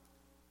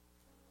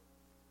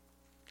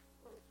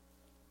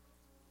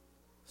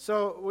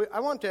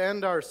I want to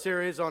end our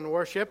series on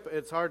worship.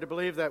 It's hard to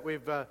believe that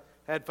we've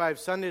had 5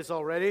 Sundays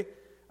already.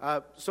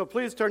 So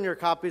please turn your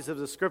copies of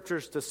the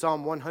Scriptures to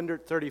Psalm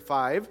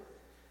 135.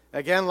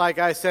 Again, like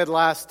I said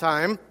last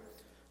time,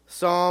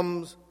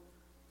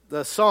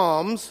 the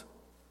Psalms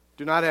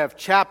do not have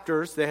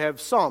chapters, they have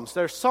psalms.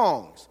 They're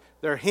songs,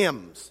 they're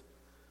hymns.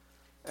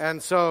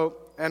 And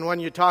when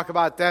you talk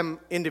about them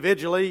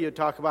individually, you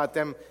talk about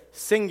them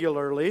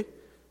singularly,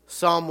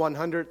 Psalm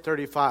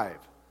 135.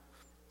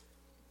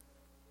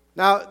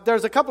 Now,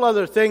 there's a couple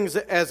other things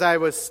as I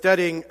was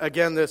studying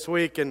again this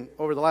week and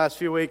over the last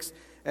few weeks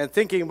and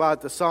thinking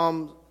about the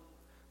Psalms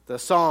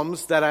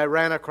that I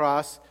ran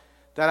across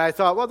that I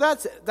thought, well,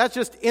 that's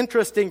just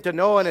interesting to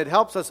know, and it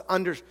helps us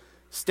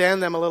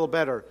understand them a little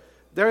better.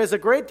 There is a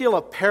great deal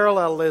of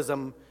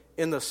parallelism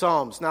in the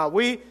Psalms. Now,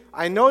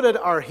 I noted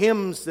our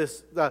hymns,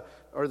 the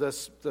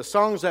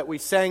songs that we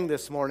sang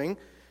this morning,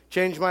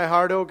 Change My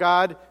Heart, O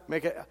God,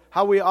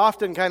 how we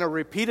often kind of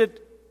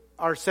repeated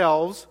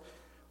ourselves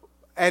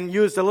and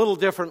used a little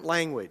different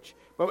language.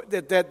 But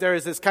that there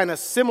is this kind of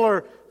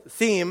similar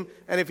theme,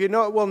 and if you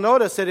know, we'll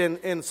notice it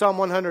in Psalm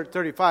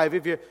 135.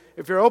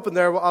 If you're open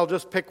there, I'll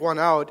just pick one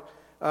out.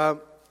 For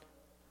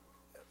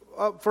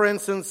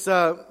instance,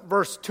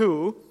 verse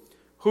 2,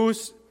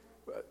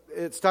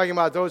 it's talking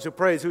about those who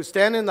praise, who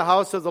stand in the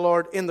house of the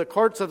Lord, in the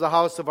courts of the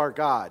house of our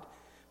God.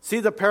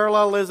 See the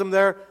parallelism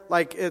there?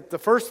 Like the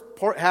first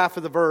half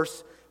of the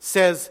verse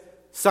says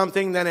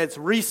something, then it's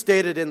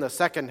restated in the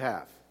second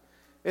half.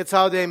 It's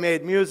how they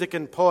made music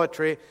and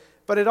poetry,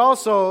 but it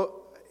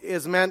also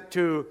is meant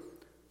to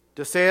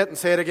say it and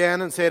say it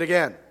again and say it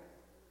again.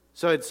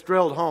 So it's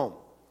drilled home.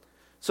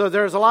 So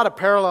there's a lot of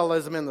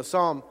parallelism in the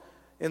Psalms.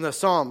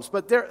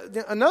 But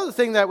another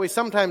thing that we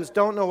sometimes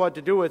don't know what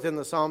to do with in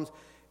the Psalms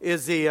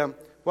is the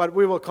what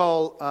we will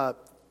call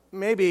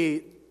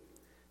maybe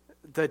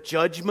the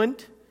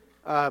judgment,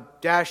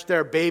 dash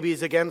their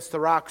babies against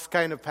the rocks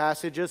kind of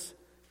passages.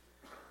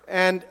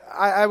 And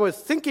I was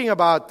thinking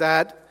about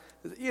that.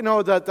 You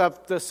know,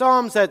 the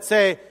Psalms that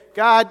say,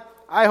 God,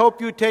 I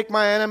hope you take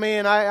my enemy,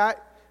 and I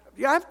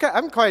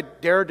haven't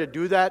quite dared to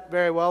do that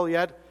very well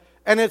yet.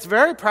 And it's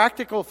very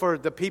practical for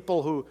the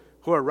people who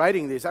are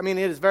writing these. I mean,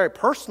 it is very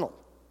personal.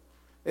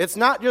 It's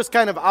not just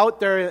kind of out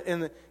there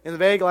in the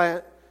vague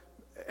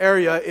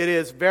area. It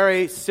is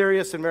very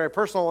serious and very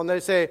personal. When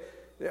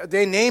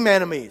they name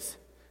enemies,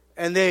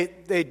 and they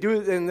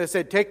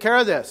say, take care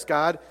of this,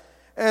 God.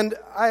 And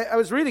I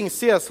was reading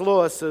C.S.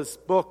 Lewis's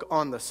book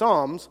on the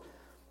Psalms,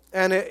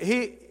 and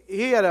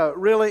he had a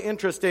really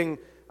interesting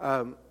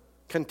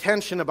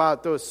contention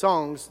about those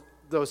Psalms.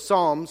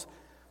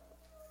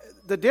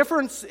 The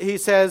difference, he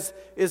says,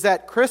 is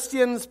that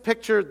Christians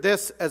picture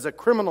this as a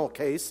criminal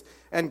case,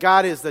 and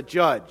God is the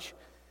judge.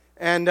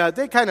 And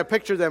they kind of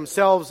picture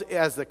themselves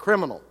as the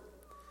criminal.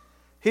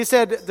 He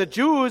said the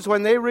Jews,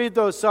 when they read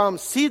those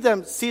Psalms, see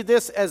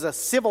this as a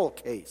civil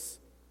case.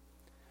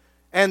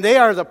 And they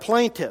are the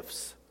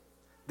plaintiffs.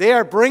 They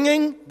are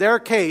bringing their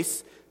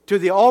case to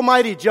the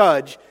Almighty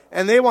Judge,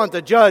 and they want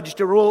the judge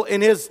to rule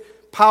in his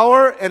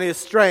power and his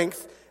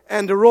strength,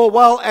 and to rule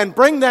well and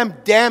bring them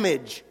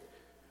damage.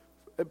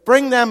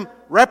 Bring them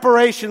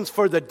reparations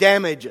for the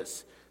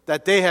damages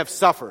that they have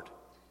suffered.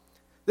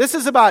 This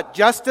is about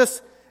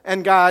justice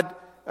and God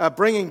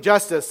bringing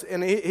justice.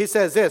 And he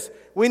says this,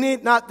 we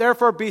need not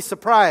therefore be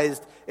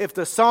surprised if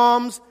the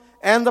Psalms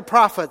and the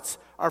prophets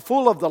are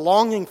full of the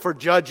longing for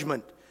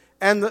judgment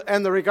and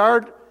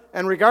regard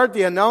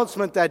the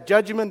announcement that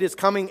judgment is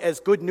coming as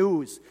good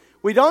news.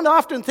 We don't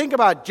often think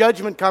about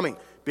judgment coming.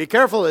 Be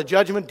careful, the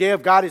judgment day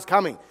of God is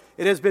coming.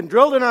 It has been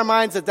drilled in our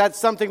minds that that's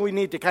something we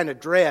need to kind of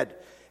dread.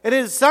 It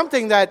is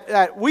something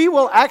that we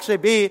will actually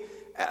be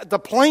the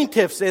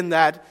plaintiffs in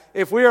that.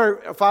 If we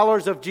are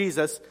followers of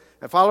Jesus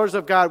and followers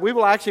of God, we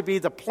will actually be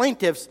the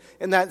plaintiffs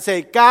in that and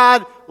say,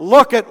 God,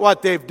 look at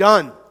what they've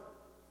done.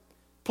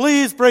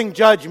 Please bring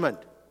judgment.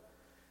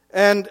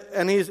 And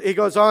he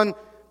goes on,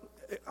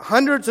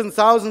 hundreds and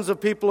thousands of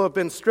people who have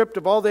been stripped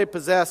of all they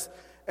possess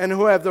and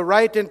who have the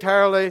right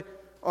entirely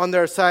on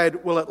their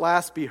side will at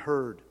last be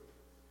heard.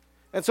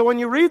 And so when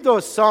you read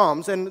those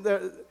Psalms, and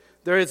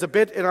there is a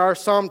bit in our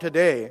Psalm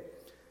today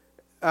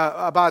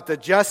about the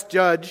just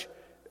judge,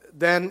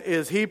 then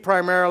is he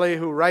primarily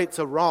who rights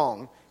a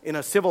wrong in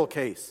a civil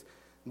case.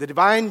 The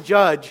divine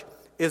judge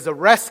is the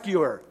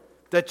rescuer,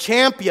 the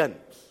champion.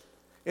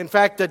 In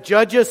fact,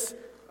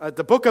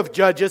 the book of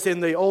Judges in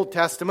the Old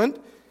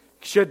Testament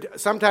should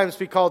sometimes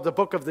be called the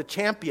book of the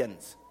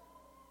champions.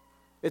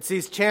 It's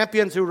these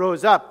champions who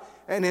rose up.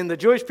 And in the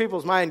Jewish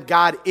people's mind,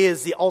 God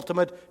is the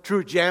ultimate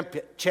true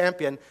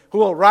champion who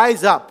will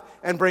rise up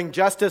and bring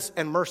justice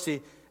and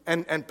mercy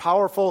and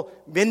powerful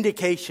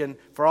vindication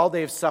for all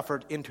they've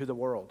suffered into the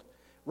world.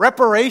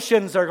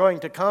 Reparations are going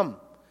to come.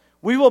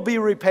 We will be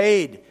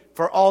repaid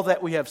for all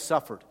that we have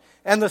suffered.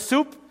 And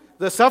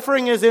the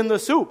suffering is in the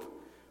soup.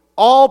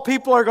 All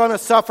people are going to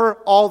suffer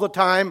all the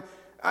time.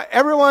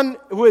 Everyone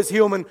who is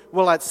human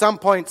will at some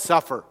point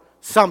suffer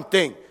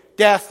something.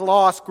 Death,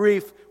 loss,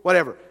 grief,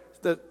 whatever.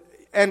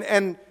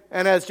 And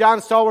And as John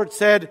Stallworth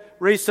said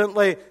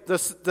recently,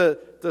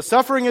 the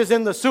suffering is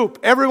in the soup.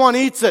 Everyone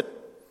eats it.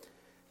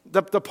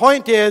 The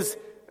point is,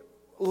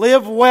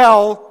 live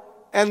well,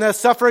 and the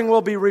suffering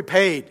will be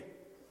repaid.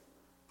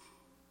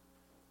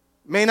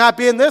 May not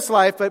be in this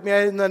life, but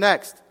may in the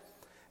next.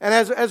 And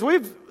as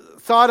we've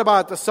thought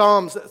about the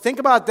Psalms, think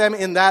about them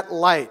in that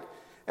light.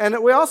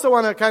 And we also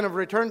want to kind of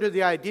return to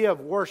the idea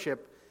of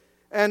worship.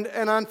 And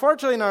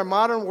unfortunately, in our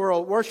modern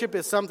world, worship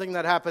is something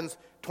that happens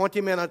 20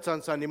 minutes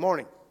on Sunday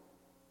morning.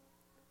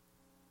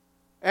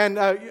 And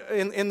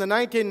in the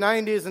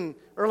 1990s and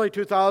early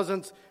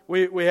 2000s,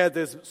 we had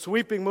this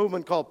sweeping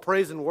movement called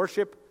praise and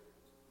worship.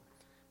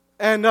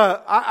 And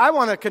I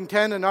want to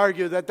contend and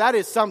argue that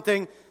is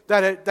something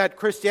that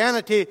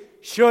Christianity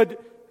should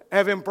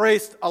have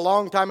embraced a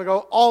long time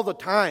ago, all the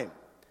time.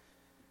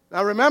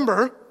 Now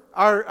remember,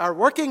 our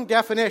working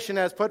definition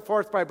as put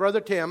forth by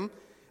Brother Tim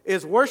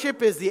is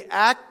worship is the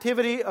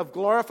activity of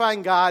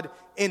glorifying God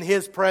in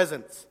His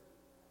presence.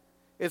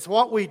 It's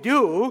what we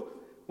do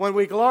when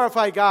we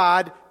glorify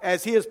God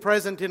as He is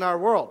present in our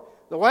world.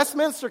 The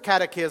Westminster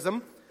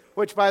Catechism,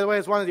 which by the way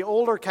is one of the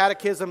older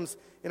catechisms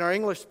in our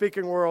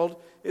English-speaking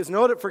world, is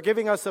noted for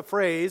giving us a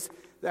phrase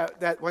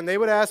that when they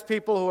would ask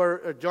people who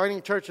are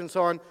joining church and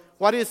so on,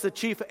 what is the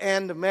chief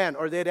end of man?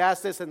 Or they'd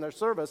ask this in their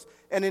service,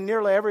 and in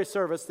nearly every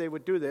service they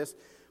would do this.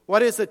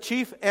 What is the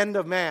chief end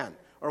of man?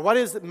 Or what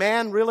is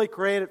man really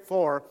created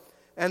for?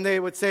 And they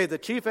would say the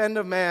chief end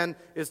of man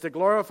is to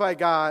glorify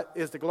God,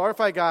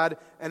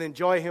 and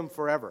enjoy Him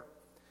forever.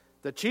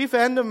 The chief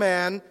end of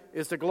man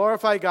is to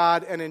glorify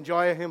God and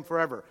enjoy Him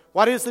forever.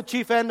 What is the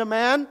chief end of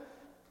man?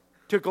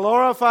 To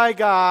glorify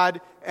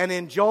God and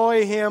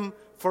enjoy Him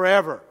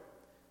forever.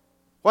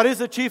 What is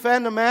the chief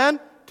end of man?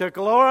 To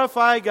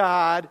glorify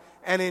God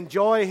and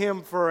enjoy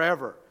Him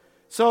forever.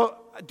 So,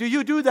 do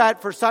you do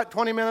that for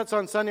 20 minutes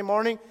on Sunday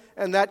morning,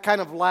 and that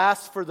kind of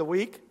lasts for the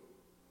week?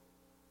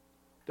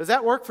 Does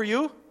that work for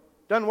you?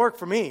 Doesn't work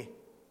for me.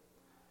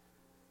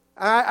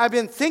 I've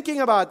been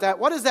thinking about that.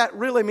 What does that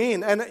really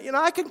mean? And,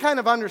 I can kind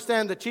of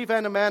understand the chief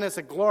end of man is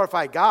to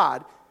glorify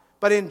God,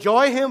 but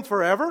enjoy Him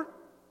forever?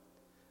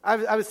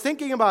 I was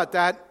thinking about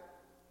that,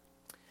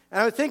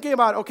 and I was thinking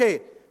about,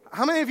 okay,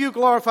 how many of you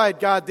glorified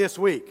God this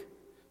week?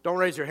 Don't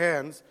raise your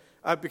hands,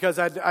 because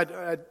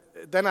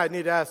then I'd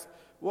need to ask,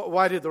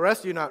 why did the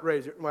rest of you not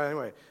raise your... Well,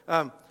 anyway.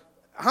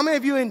 How many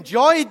of you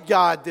enjoyed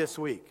God this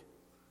week?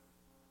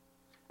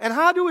 And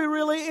how do we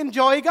really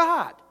enjoy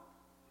God?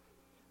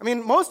 I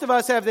mean, most of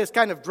us have this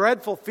kind of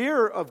dreadful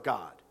fear of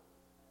God.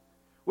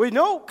 We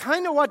know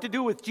kind of what to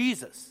do with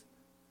Jesus,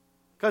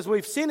 because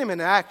we've seen Him in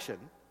action,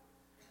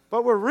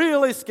 but we're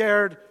really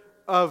scared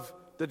of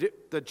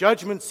the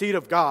judgment seat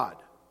of God.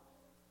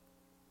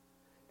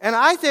 And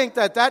I think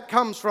that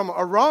comes from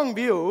a wrong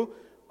view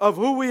of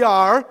who we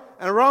are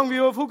and a wrong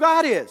view of who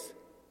God is.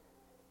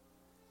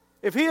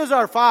 If He is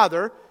our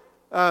Father,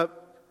 I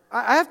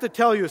have to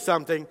tell you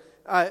something.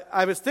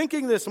 I was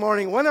thinking this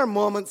morning, when are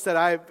moments that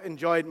I've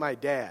enjoyed my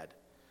dad?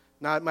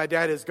 Now, my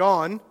dad is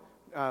gone,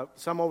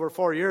 some over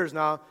 4 years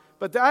now,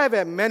 but I've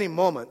had many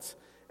moments.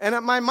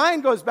 And my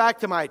mind goes back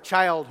to my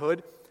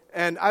childhood,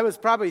 and I was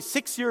probably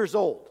 6 years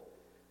old.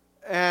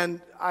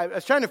 And I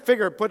was trying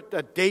to put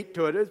a date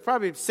to it. It was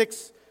probably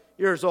 6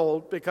 years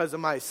old because of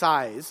my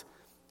size.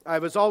 I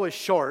was always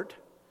short.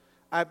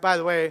 By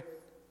the way,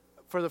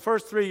 for the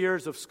first 3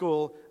 years of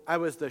school, I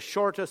was the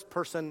shortest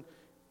person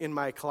in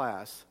my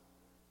class.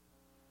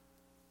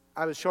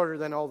 I was shorter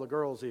than all the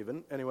girls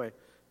even. Anyway,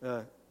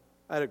 I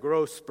had a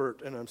growth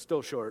spurt, and I'm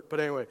still short. But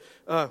anyway,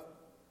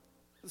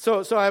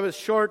 so I was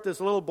short, this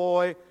little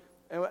boy,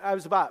 and I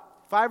was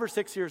about 5 or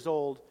 6 years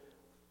old.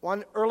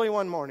 Early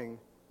one morning,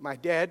 my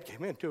dad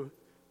came into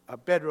a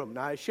bedroom.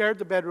 Now, I shared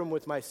the bedroom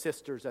with my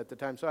sisters at the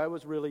time, so I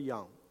was really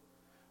young.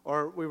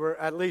 Or we were,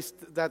 at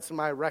least that's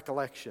my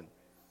recollection.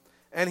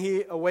 And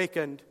he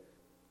awakened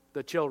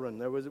the children.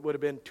 There would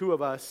have been 2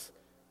 of us,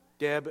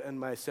 Deb and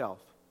myself.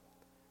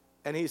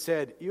 And he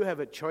said, you have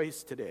a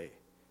choice today.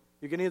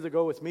 You can either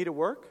go with me to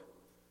work,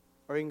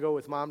 or you can go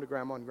with Mom to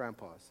Grandma and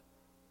Grandpa's.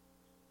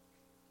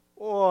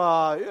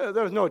 Oh,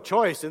 there was no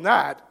choice in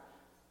that.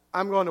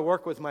 I'm going to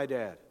work with my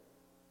dad.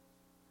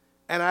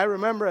 And I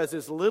remember as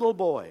this little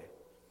boy,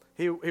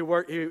 he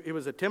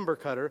was a timber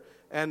cutter,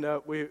 and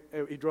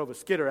he drove a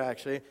skidder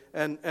actually,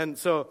 and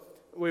so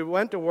we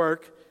went to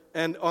work,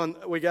 and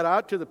we got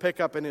out to the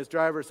pickup, and his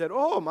driver said,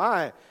 "Oh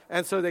my!"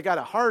 And so they got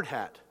a hard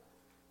hat,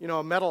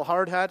 a metal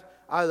hard hat,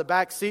 out of the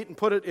back seat and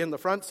put it in the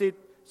front seat.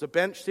 It's a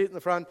bench seat in the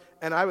front,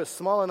 and I was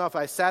small enough.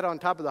 I sat on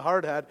top of the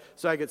hard hat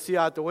so I could see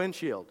out the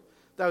windshield.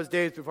 That was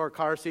days before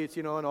car seats,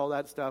 and all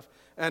that stuff.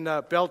 And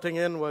belting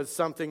in was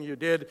something you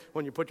did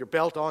when you put your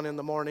belt on in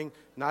the morning,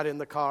 not in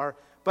the car.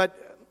 But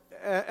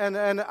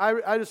and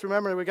I just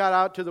remember we got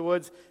out to the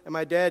woods, and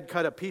my dad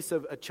cut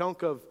a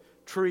chunk of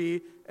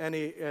tree, and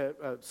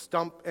a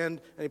stump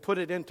end, and he put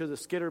it into the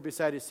skidder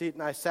beside his seat,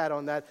 and I sat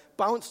on that,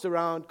 bounced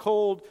around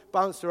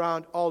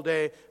all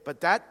day.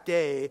 But that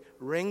day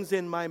rings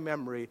in my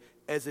memory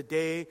as a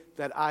day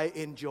that I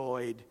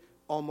enjoyed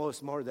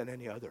almost more than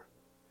any other.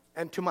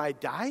 And to my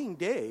dying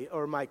day,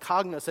 or my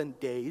cognizant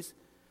days,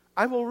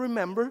 I will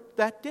remember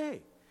that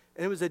day.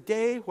 And it was a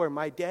day where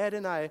my dad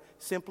and I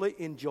simply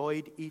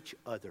enjoyed each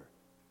other.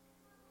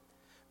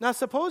 Now,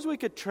 suppose we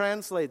could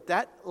translate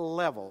that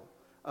level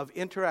of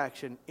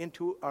interaction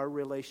into our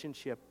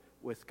relationship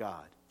with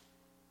God.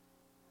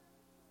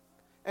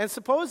 And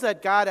suppose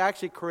that God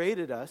actually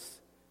created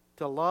us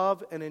to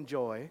love and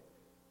enjoy.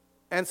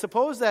 And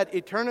suppose that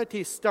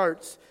eternity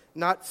starts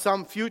not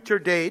some future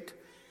date,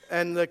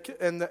 and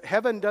the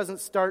heaven doesn't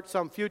start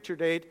some future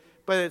date,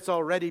 but it's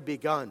already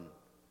begun.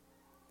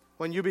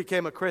 When you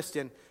became a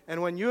Christian.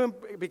 And when you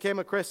became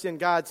a Christian,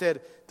 God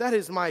said, that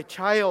is my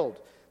child.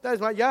 That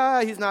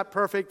is he's not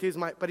perfect,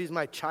 but he's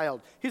my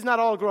child. He's not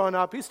all grown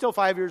up. He's still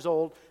 5 years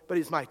old, but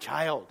he's my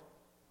child.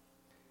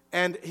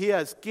 And he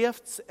has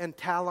gifts and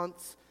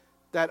talents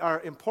that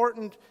are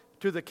important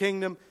to the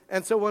kingdom.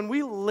 And so when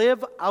we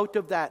live out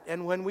of that,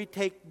 and when we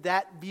take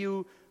that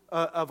view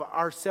of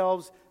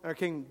ourselves and our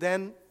King,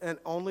 then and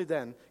only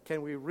then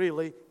can we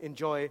really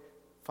enjoy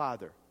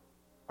Father,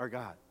 our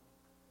God.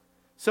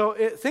 So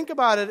think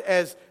about it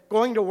as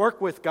going to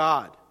work with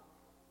God.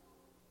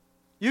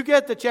 You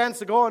get the chance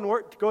to go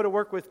to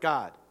work with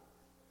God.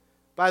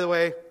 By the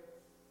way,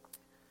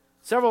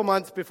 several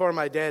weeks before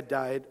my dad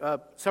died,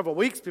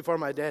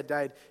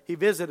 he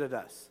visited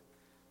us.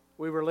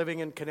 We were living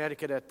in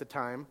Connecticut at the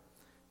time.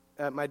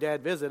 My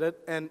dad visited,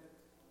 and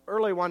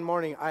early one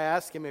morning I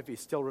asked him if he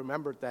still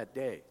remembered that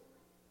day.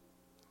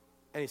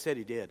 And he said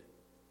he did.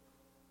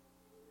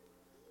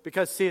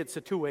 Because, see, it's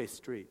a two-way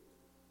street.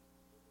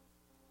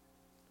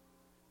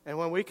 And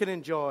when we can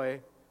enjoy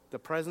the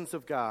presence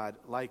of God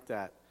like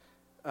that,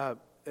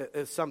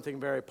 it's something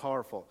very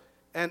powerful.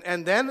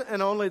 And then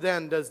and only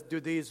then do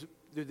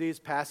these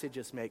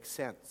passages make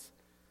sense.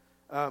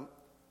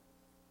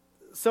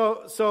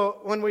 So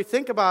when we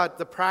think about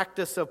the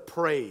practice of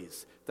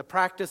praise, the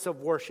practice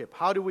of worship,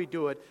 how do we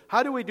do it?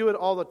 How do we do it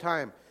all the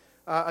time?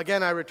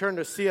 Again, I return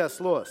to C.S.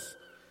 Lewis.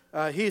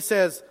 He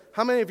says,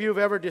 how many of you have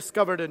ever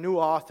discovered a new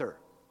author?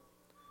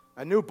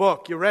 A new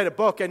book. You read a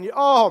book and you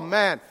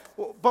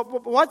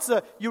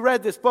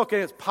read this book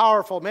and it's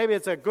powerful. Maybe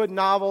it's a good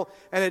novel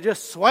and it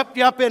just swept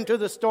you up into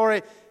the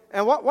story.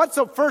 And what's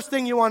the first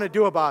thing you want to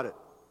do about it?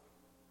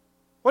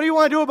 What do you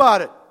want to do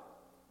about it?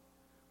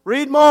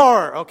 Read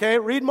more, okay?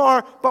 Read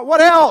more. But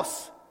what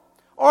else?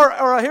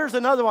 Or here's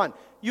another one.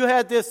 You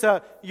had this,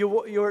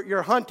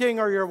 you're hunting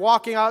or you're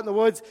walking out in the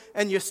woods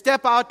and you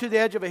step out to the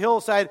edge of a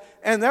hillside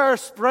and there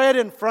spread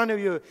in front of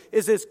you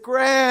is this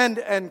grand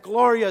and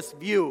glorious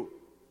view.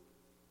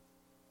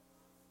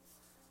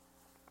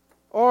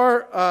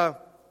 Or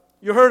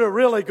you heard a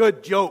really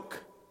good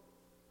joke.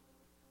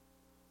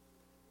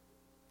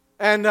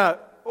 And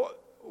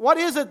what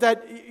is it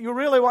that you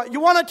really want? You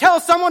want to tell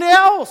someone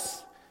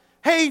else.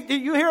 Hey,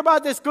 did you hear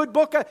about this good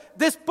book?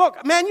 This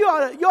book, man, you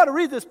ought to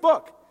read this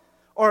book.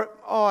 Or,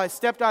 I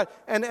stepped out.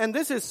 And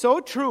this is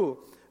so true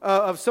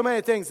of so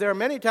many things. There are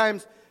many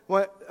times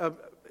when,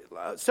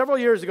 several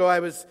years ago, I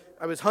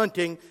was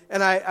hunting,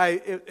 and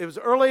it was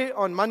early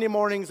on Monday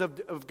mornings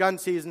of gun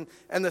season,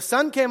 and the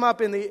sun came up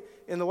in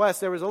the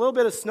west. There was a little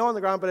bit of snow on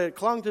the ground, but it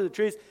clung to the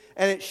trees,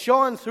 and it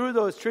shone through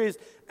those trees,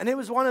 and it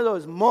was one of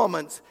those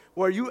moments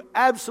where you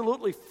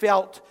absolutely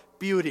felt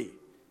beauty.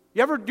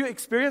 You ever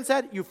experience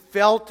that? You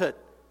felt it.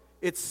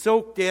 It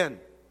soaked in.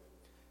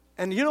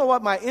 And you know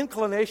what my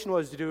inclination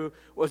was to do?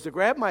 Was to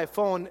grab my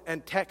phone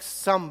and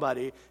text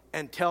somebody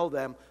and tell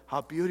them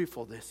how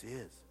beautiful this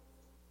is.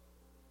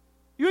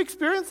 You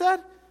experience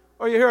that?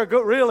 Or you hear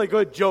a really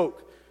good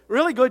joke.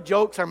 Really good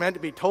jokes are meant to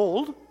be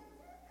told.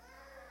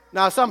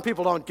 Now, some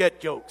people don't get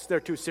jokes. They're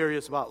too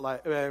serious about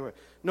life.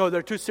 No,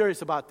 they're too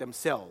serious about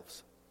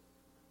themselves.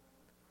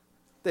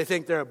 They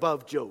think they're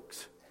above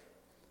jokes.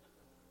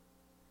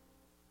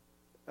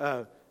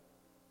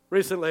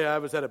 Recently, I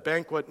was at a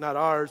banquet, not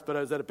ours, but I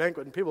was at a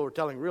banquet, and people were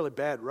telling really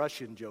bad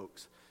Russian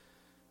jokes.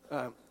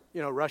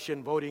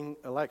 Russian voting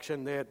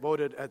election, they had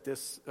voted at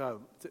this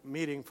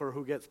meeting for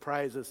who gets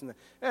prizes. And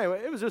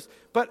anyway, it was just,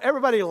 but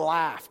everybody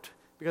laughed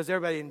because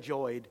everybody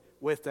enjoyed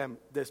with them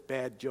this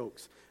bad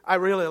jokes. I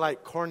really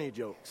like corny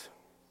jokes.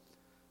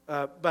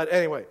 But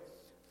anyway,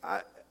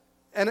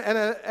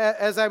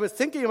 as I was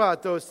thinking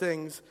about those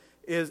things,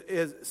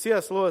 is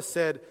C.S. Lewis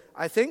said,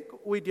 I think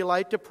we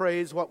delight to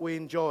praise what we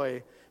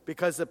enjoy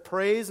because the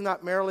praise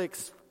not merely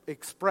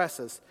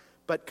expresses,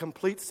 but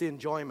completes the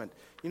enjoyment.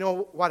 You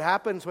know what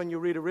happens when you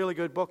read a really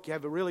good book, you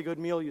have a really good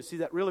meal, you see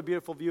that really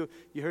beautiful view,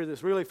 you hear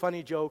this really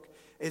funny joke,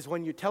 is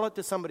when you tell it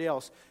to somebody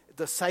else,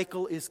 the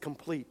cycle is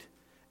complete.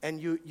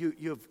 And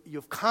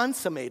you've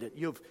consummated,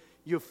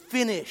 you've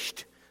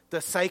finished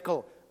the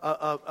cycle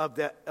of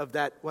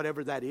that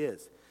whatever that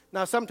is.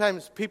 Now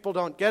sometimes people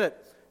don't get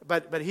it,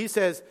 but he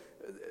says,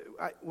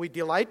 we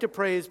delight to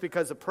praise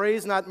because the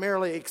praise not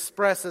merely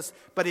expresses,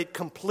 but it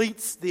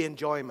completes the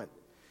enjoyment.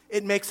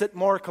 It makes it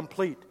more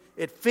complete.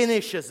 It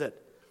finishes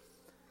it.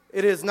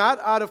 It is not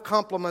out of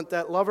compliment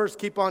that lovers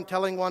keep on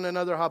telling one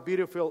another how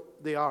beautiful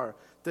they are.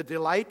 The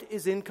delight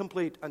is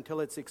incomplete until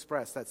it's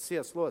expressed. That's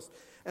C.S. Lewis.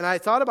 And I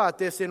thought about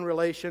this in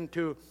relation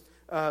to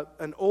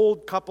an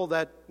old couple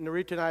that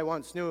Narita and I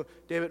once knew,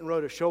 David and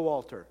Rhoda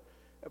Showalter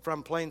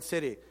from Plain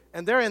City.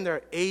 And they're in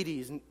their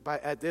 80s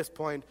at this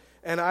point.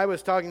 And I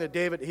was talking to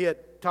David. He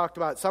had talked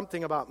about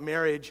something about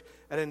marriage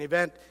at an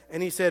event.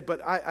 And he said,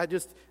 but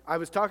I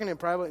was talking to him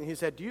privately, and he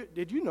said,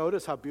 did you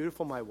notice how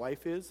beautiful my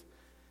wife is?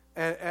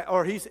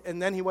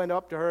 And then he went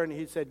up to her and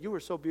he said, you were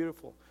so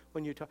beautiful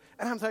when you talk.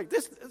 And I was like,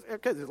 this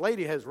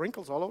lady has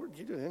wrinkles all over.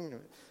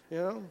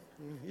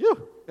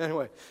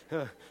 Anyway, it's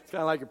kind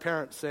of like your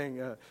parents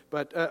saying,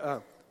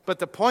 but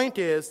the point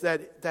is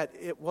that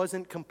it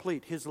wasn't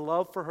complete. His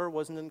love for her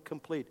wasn't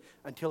complete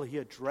until he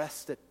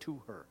addressed it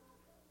to her.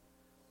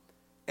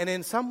 And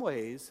in some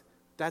ways,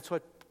 that's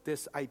what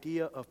this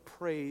idea of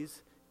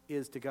praise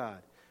is to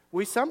God.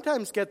 We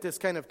sometimes get this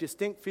kind of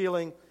distinct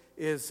feeling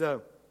is,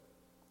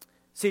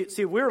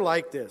 see, we're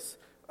like this.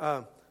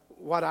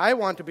 What I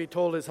want to be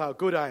told is how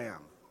good I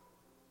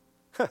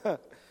am.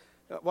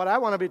 What I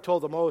want to be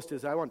told the most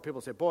is I want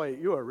people to say, boy,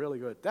 you are really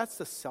good. That's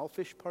the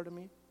selfish part of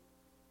me.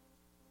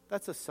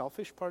 That's the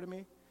selfish part of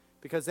me.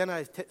 Because then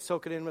I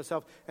soak it in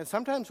myself. And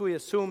sometimes we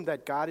assume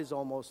that God is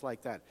almost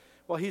like that.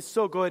 Well, he's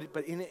so good,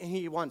 but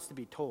he wants to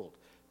be told.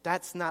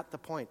 That's not the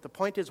point. The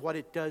point is what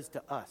it does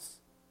to us.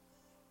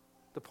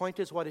 The point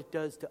is what it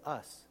does to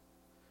us.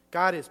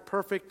 God is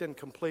perfect and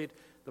complete.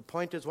 The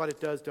point is what it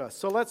does to us.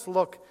 So let's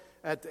look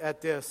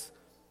at this.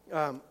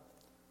 And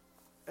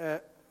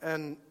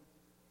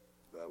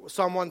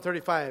Psalm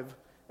 135.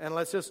 And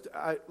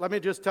let me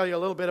just tell you a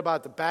little bit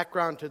about the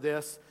background to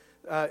this.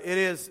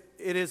 It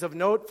is of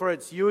note for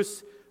its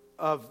use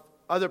of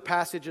other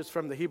passages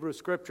from the Hebrew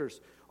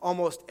Scriptures.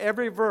 Almost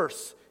every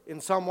verse in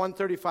Psalm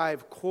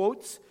 135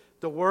 quotes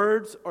the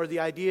words or the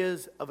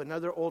ideas of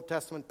another Old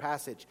Testament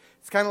passage.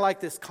 It's kind of like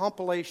this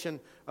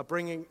compilation of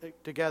bringing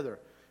it together.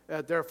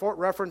 There are 4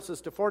 references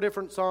to 4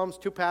 different Psalms,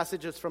 2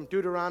 passages from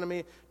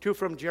Deuteronomy, 2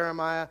 from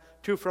Jeremiah,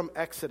 2 from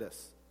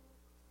Exodus.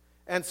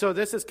 And so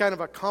this is kind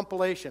of a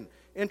compilation.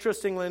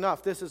 Interestingly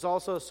enough, this is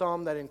also a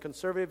psalm that in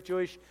conservative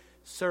Jewish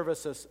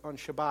services on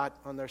Shabbat,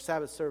 on their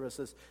Sabbath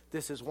services,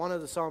 this is one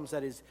of the psalms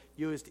that is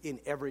used in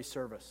every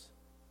service.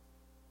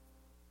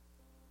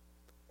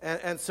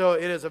 And so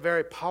it is a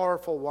very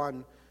powerful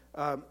one,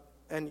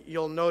 and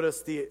you'll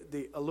notice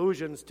the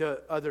allusions to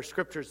other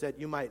scriptures that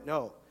you might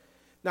know.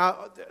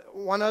 Now,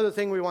 one other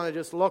thing we want to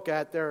just look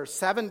at, there are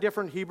 7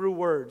 different Hebrew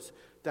words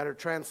that are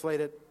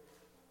translated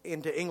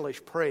into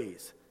English,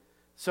 praise.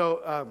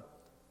 So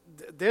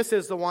this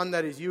is the one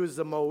that is used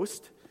the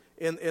most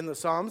in the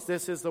Psalms.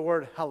 This is the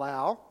word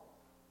halal,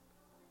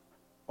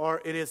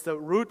 or it is the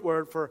root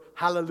word for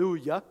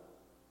hallelujah.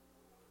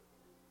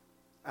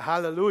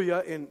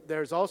 Hallelujah.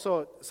 There's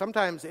also,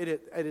 sometimes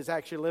it is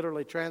actually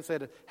literally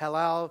translated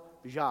halal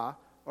jah,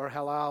 or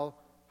halal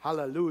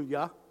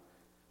hallelujah.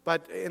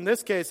 But in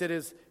this case, it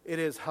is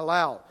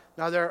halal.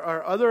 Now there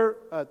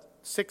are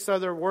 6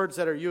 other words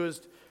that are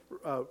used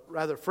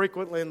rather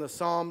frequently in the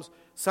Psalms.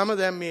 Some of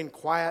them mean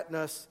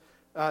quietness.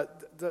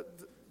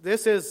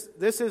 This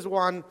is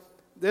one.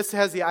 This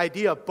has the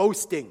idea of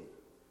boasting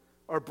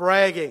or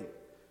bragging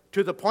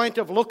to the point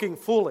of looking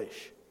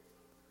foolish.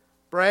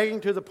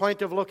 Bragging to the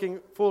point of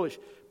looking foolish.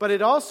 But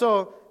it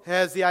also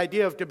has the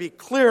idea of to be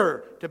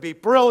clear, to be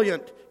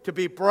brilliant, to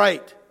be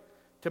bright,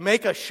 to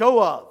make a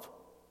show of.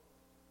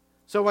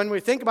 So when we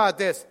think about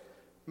this,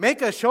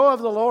 make a show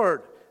of the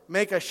Lord.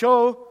 Make a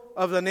show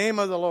of the name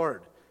of the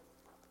Lord.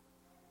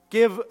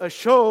 Give a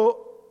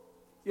show,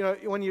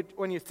 when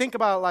you think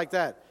about it like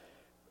that.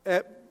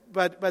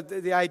 But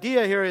the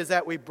idea here is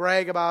that we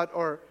brag about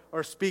or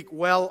speak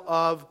well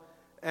of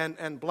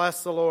and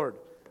bless the Lord.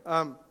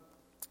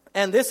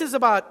 And this is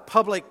about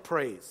public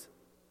praise.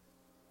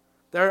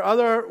 There are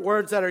other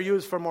words that are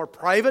used for more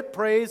private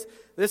praise.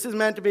 This is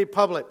meant to be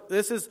public.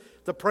 This is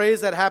the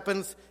praise that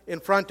happens in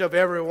front of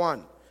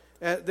everyone.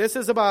 This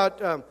is about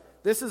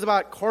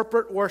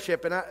corporate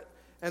worship.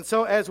 And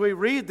so as we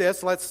read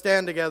this, let's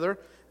stand together,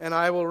 and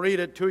I will read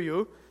it to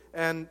you.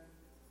 And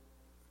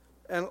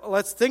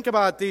let's think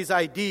about these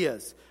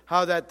ideas.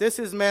 How that this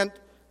is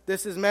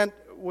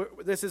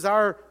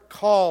our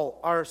call,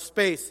 our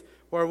space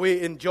where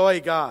we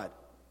enjoy God.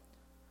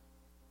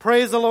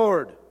 Praise the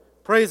Lord.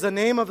 Praise the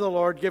name of the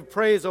Lord. Give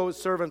praise, O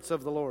servants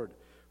of the Lord,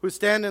 who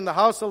stand in the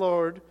house of the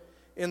Lord,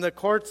 in the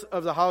courts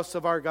of the house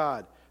of our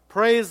God.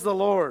 Praise the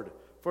Lord,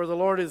 for the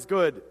Lord is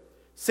good.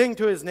 Sing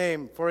to his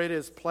name, for it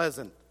is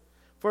pleasant.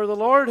 For the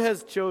Lord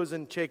has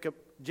chosen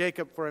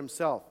Jacob for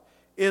himself,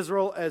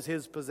 Israel as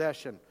his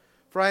possession.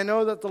 For I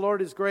know that the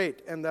Lord is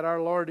great, and that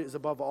our Lord is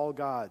above all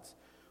gods.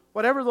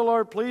 Whatever the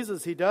Lord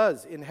pleases, he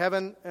does, in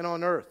heaven and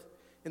on earth,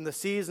 in the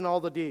seas and all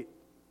the deep.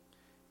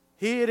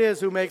 He it is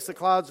who makes the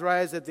clouds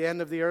rise at the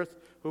end of the earth,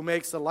 who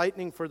makes the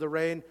lightning for the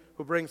rain,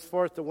 who brings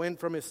forth the wind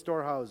from his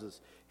storehouses.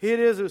 He it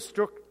is who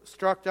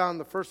struck down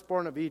the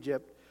firstborn of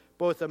Egypt,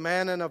 both of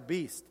man and of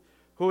beast,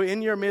 who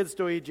in your midst,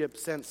 O Egypt,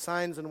 sent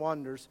signs and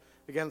wonders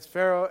against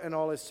Pharaoh and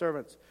all his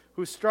servants,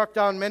 who struck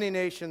down many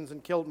nations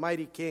and killed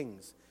mighty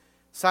kings,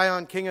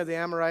 Sihon, king of the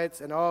Amorites,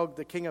 and Og,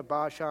 the king of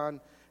Bashan,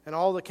 and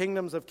all the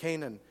kingdoms of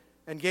Canaan,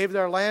 and gave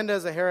their land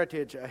as a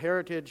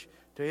heritage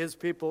to his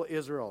people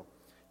Israel.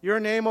 Your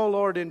name, O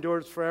Lord,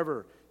 endures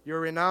forever. Your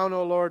renown,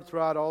 O Lord,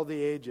 throughout all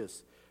the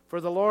ages.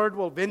 For the Lord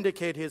will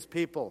vindicate his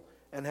people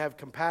and have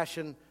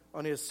compassion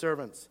on his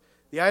servants.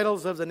 The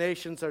idols of the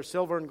nations are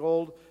silver and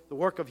gold, the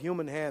work of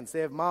human hands.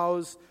 They have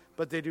mouths,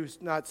 but they do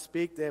not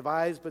speak. They have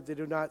eyes, but they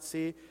do not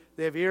see.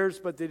 They have ears,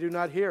 but they do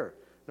not hear.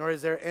 Nor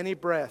is there any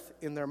breath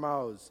in their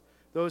mouths.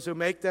 Those who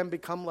make them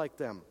become like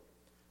them.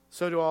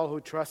 So do all who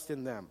trust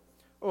in them.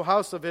 O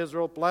house of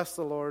Israel, bless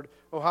the Lord.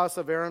 O house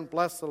of Aaron,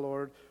 bless the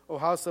Lord. O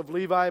house of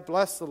Levi,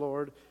 bless the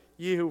Lord.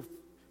 You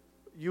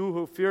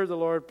who fear the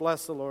Lord,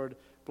 bless the Lord.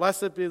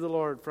 Blessed be the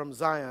Lord from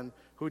Zion,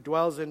 who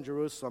dwells in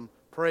Jerusalem.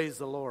 Praise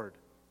the Lord.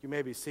 You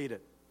may be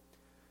seated.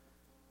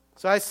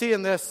 So I see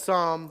in this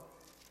psalm,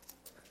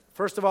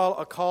 first of all,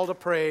 a call to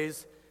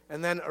praise,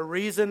 and then a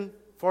reason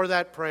for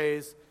that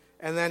praise,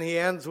 and then he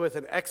ends with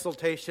an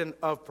exaltation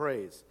of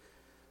praise.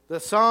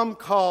 The psalm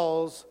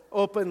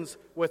opens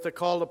with a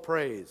call to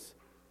praise.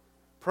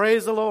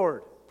 Praise the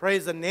Lord.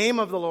 Praise the name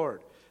of the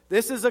Lord.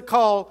 This is a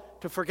call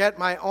to forget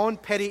my own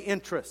petty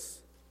interests.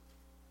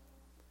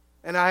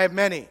 And I have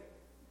many.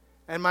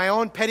 And my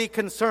own petty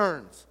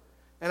concerns.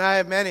 And I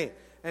have many.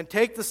 And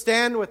take the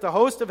stand with the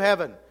host of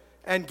heaven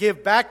and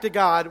give back to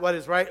God what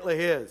is rightly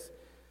his.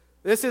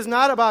 This is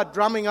not about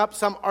drumming up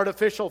some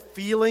artificial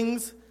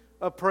feelings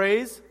of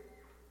praise.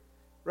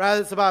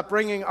 Rather, it's about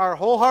bringing our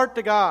whole heart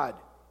to God.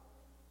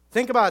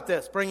 Think about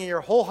this, bringing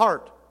your whole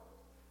heart,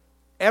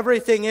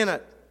 everything in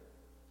it.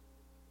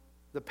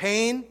 The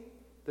pain,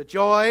 the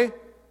joy,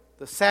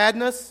 the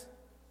sadness,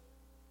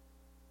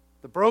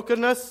 the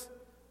brokenness,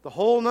 the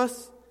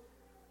wholeness,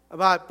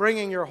 about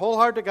bringing your whole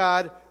heart to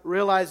God,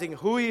 realizing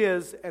who he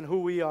is and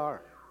who we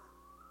are.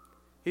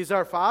 He's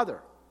our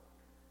Father.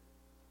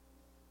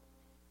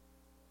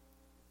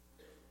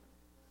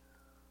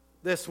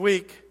 This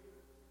week,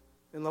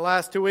 in the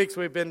last 2 weeks,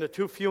 we've been to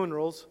 2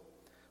 funerals.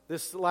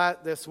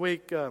 This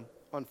week,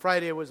 on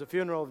Friday, it was a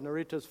funeral of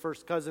Narita's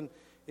first cousin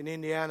in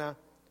Indiana.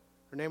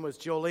 Her name was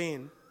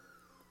Jolene.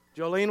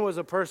 Jolene was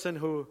a person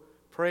who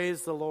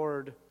praised the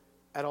Lord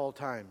at all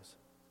times.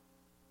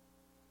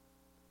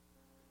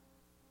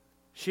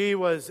 She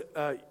was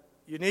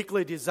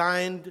uniquely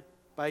designed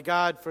by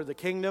God for the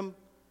kingdom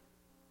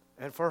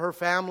and for her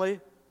family.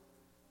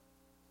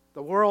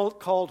 The world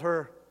called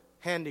her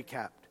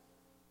handicapped,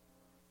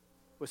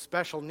 with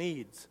special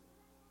needs.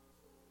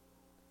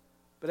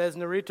 But as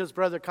Narita's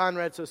brother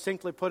Conrad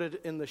succinctly put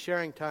it in the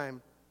sharing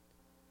time,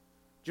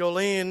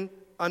 Jolene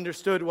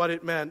understood what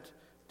it meant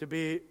to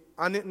be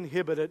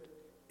uninhibited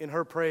in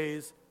her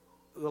praise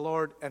of the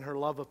Lord and her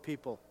love of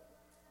people.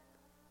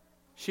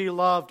 She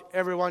loved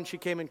everyone she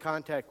came in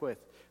contact with.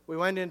 We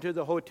went into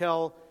the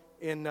hotel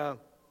in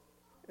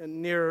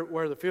near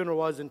where the funeral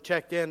was and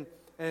checked in,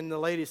 and the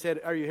lady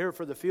said, "Are you here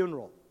for the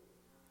funeral?"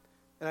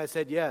 And I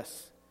said,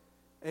 "Yes."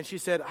 And she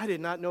said, "I did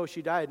not know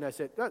she died." And I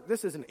said,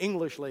 "This is an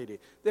English lady.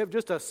 They have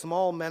just a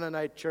small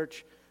Mennonite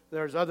church.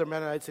 There's other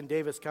Mennonites in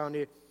Davis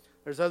County.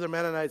 There's other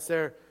Mennonites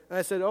there." And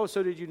I said, "Oh,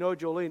 so did you know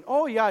Jolene?"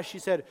 "Oh, yeah." She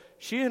said,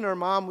 "She and her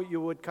mom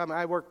would come."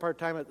 I work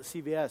part-time at the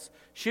CVS.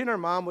 She and her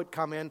mom would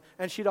come in,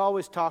 and she'd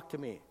always talk to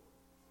me.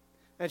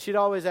 And she'd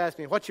always ask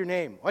me, "What's your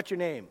name? What's your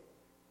name?"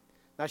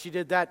 Now, she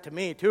did that to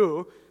me,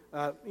 too,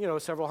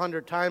 several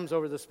hundred times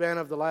over the span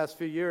of the last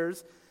few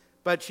years.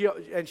 But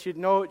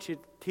she'd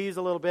tease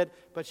a little bit,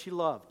 but she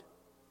loved.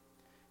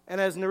 And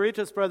as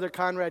Narita's brother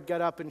Conrad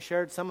got up and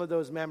shared some of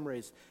those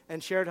memories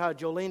and shared how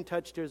Jolene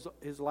touched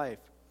his life,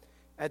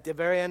 at the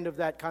very end of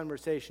that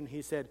conversation,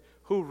 he said,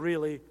 "Who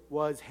really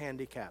was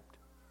handicapped?"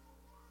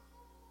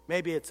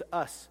 Maybe it's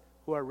us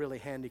who are really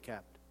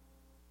handicapped.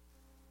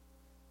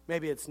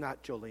 Maybe it's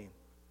not Jolene.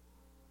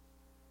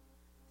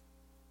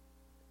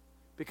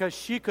 Because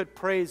she could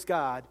praise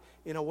God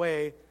in a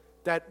way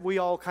that we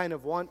all kind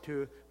of want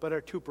to, but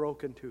are too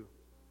broken to.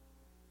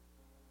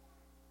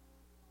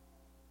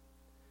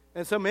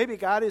 And so maybe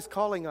God is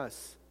calling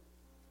us.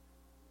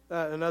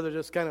 Another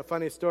just kind of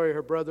funny story,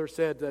 her brother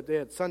said that they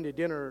had Sunday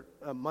dinner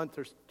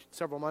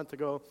several months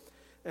ago,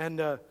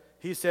 and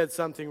he said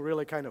something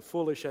really kind of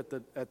foolish at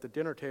the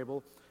dinner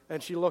table,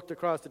 and she looked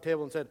across the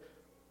table and said,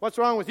 "What's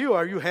wrong with you?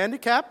 Are you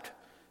handicapped?"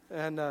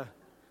 And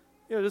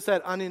just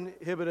that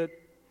uninhibited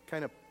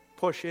kind of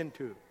push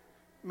into.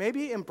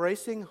 Maybe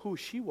embracing who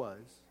she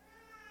was.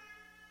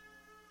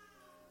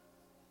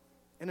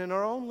 And in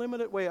our own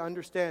limited way,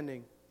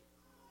 understanding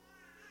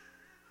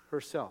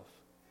herself.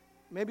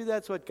 Maybe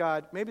that's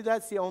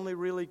the only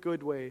really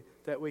good way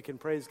that we can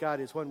praise God,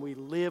 is when we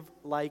live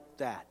like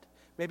that.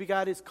 Maybe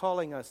God is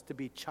calling us to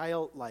be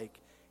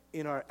childlike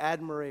in our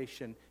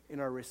admiration,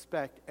 in our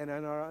respect, and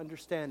in our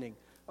understanding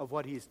of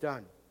what he's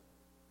done.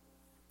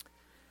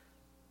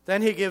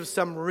 Then he gives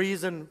some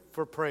reason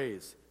for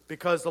praise.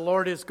 Because the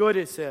Lord is good,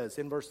 it says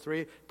in verse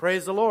 3.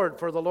 Praise the Lord,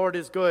 for the Lord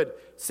is good.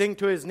 Sing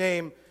to his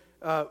name,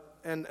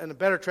 and a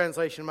better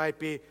translation might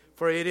be,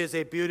 for it is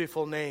a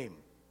beautiful name.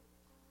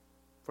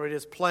 For it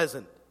is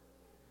pleasant.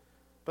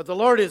 But the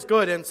Lord is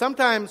good. And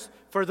sometimes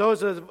for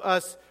those of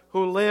us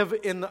who live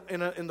in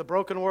the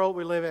broken world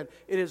we live in,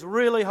 it is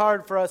really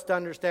hard for us to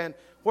understand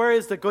where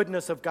is the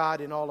goodness of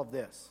God in all of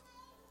this.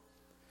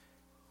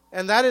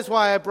 And that is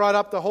why I brought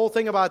up the whole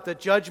thing about the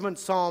judgment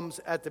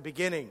psalms at the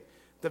beginning,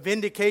 the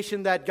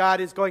vindication that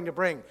God is going to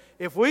bring.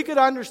 If we could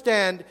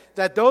understand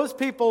that those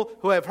people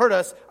who have hurt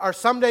us are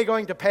someday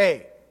going to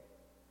pay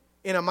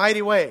in a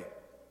mighty way,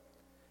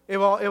 it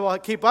will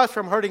keep us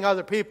from hurting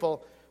other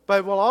people, but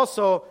it will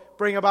also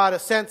bring about a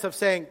sense of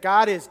saying,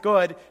 God is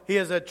good. He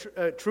is a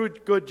true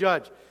good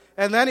judge.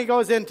 And then he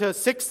goes into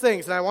 6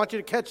 things, and I want you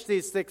to catch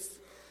these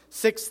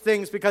six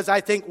things because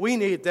I think we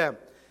need them.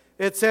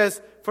 It says,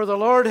 for the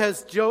Lord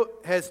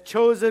has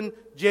chosen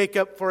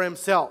Jacob for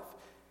himself.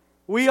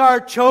 We are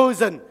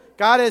chosen.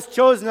 God has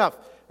chosen us.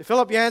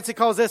 Philip Yancey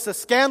calls this a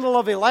scandal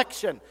of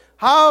election.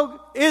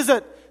 How is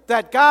it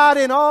that God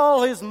in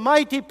all his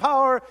mighty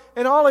power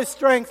and all his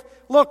strength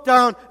looked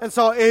down and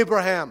saw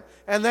Abraham?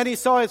 And then he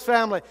saw his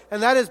family.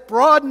 And that is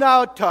broadened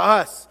out to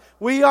us.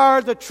 We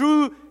are the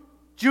true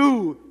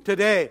Jew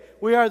today.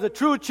 We are the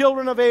true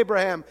children of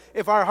Abraham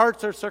if our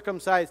hearts are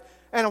circumcised.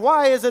 And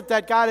why is it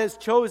that God has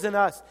chosen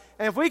us?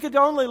 And if we could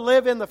only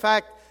live in the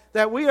fact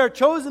that we are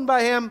chosen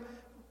by him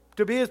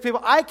to be his people.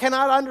 I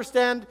cannot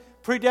understand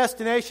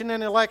predestination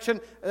and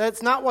election.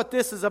 That's not what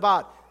this is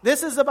about.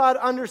 This is about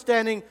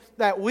understanding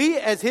that we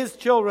as his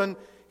children,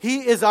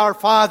 he is our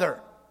Father.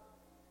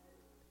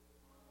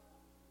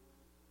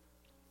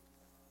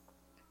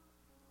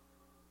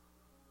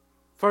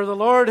 For the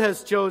Lord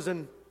has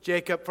chosen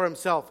Jacob for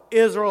himself.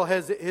 Israel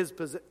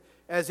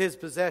as his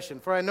possession.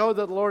 For I know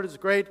that the Lord is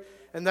great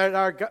and that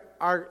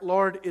our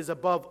Lord is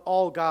above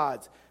all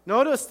gods.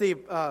 Notice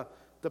the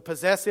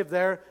possessive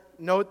there.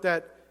 Note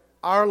that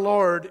our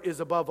Lord is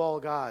above all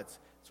gods.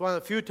 It's one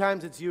of the few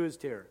times it's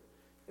used here.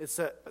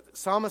 The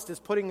psalmist is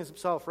putting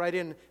himself right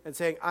in and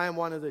saying, I am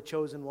one of the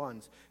chosen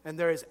ones. And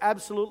there is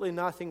absolutely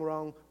nothing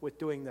wrong with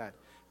doing that.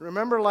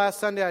 Remember last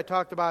Sunday I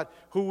talked about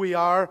who we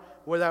are,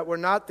 that we're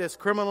not this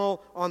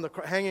criminal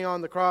hanging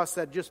on the cross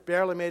that just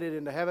barely made it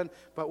into heaven,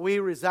 but we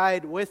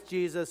reside with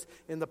Jesus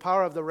in the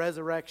power of the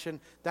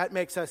resurrection. That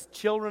makes us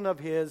children of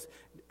his,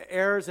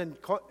 heirs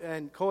and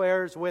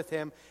co-heirs with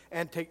him,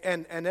 and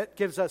it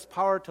gives us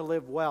power to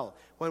live well.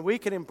 When we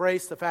can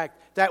embrace the fact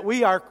that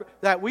we are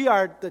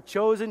the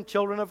chosen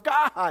children of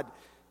God.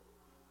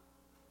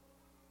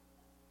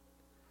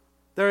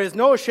 There is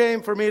no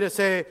shame for me to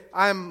say,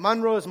 I'm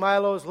Monroe's,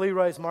 Milo's,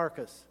 Leroy's,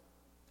 Marcus.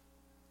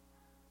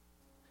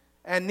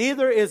 And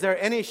neither is there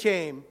any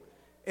shame,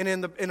 and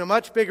in a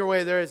much bigger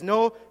way, there is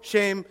no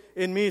shame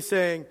in me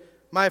saying,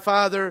 my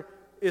Father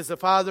is the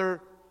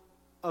Father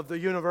of the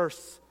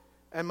universe,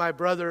 and my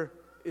brother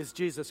is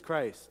Jesus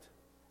Christ.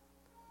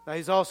 Now,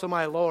 he's also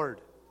my Lord.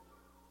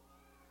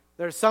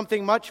 There's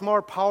something much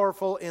more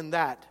powerful in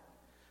that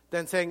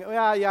than saying,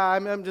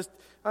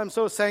 I'm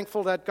so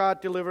thankful that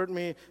God delivered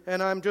me,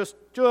 and I'm just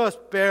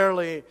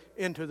barely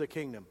into the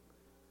kingdom.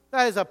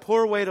 That is a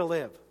poor way to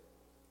live.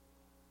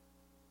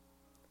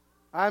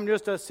 I'm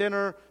just a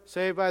sinner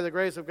saved by the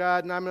grace of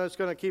God, and I'm just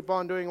going to keep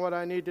on doing what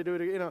I need to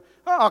do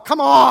oh,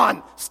 come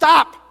on!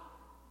 Stop!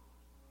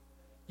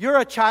 You're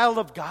a child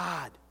of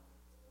God.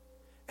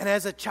 And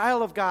as a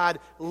child of God,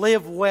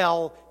 live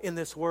well in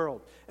this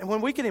world. And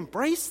when we can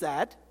embrace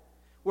that,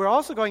 we're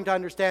also going to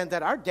understand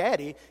that our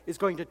daddy is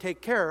going to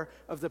take care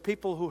of the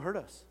people who hurt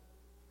us.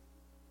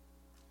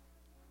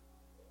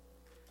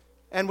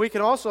 And we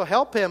can also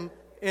help him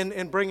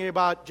in bringing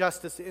about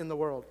justice in the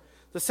world.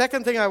 The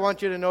second thing I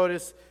want you to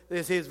notice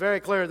is he's very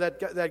clear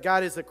that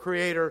God is the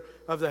creator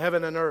of the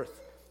heaven and earth.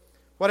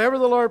 Whatever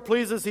the Lord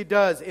pleases, he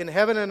does in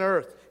heaven and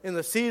earth, in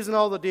the seas and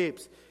all the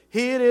deeps.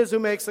 He it is who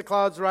makes the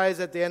clouds rise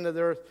at the end of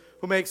the earth,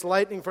 who makes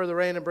lightning for the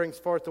rain and brings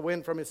forth the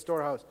wind from his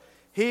storehouse.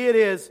 He it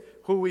is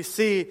who we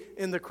see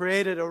in the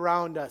created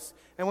around us.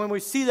 And when we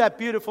see that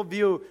beautiful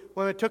view,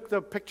 when we took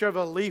the picture of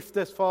a leaf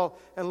this fall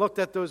and looked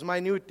at those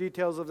minute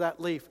details of that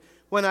leaf,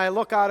 when I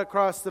look out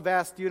across the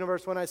vast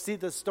universe, when I see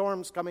the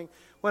storms coming,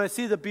 when I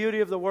see the beauty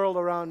of the world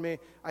around me,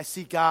 I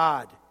see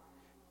God.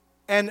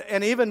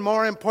 And even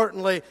more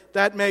importantly,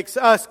 that makes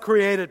us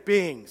created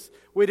beings.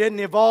 We didn't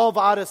evolve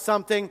out of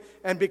something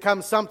and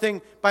become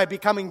something by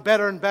becoming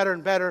better and better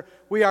and better.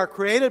 We are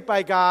created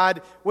by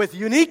God with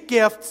unique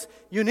gifts,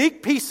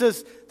 unique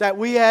pieces that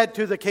we add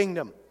to the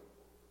kingdom.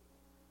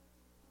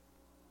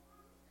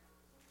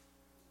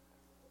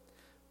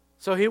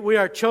 So we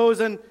are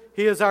chosen.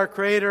 He is our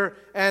creator.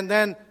 And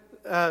then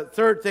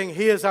third thing,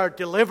 he is our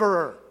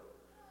deliverer.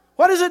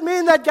 What does it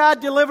mean that God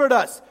delivered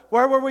us?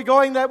 Where were we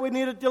going that we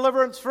needed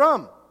deliverance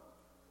from?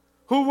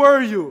 Who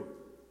were you?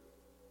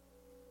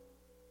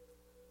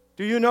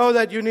 Do you know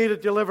that you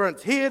needed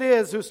deliverance? He it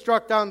is who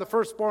struck down the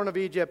firstborn of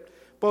Egypt,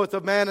 both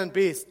of man and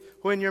beast,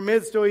 who in your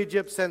midst, O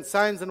Egypt, sent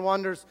signs and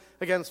wonders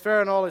against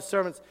Pharaoh and all his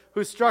servants,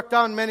 who struck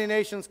down many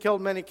nations,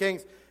 killed many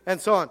kings, and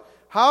so on.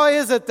 How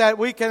is it that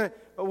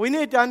we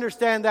need to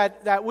understand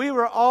that we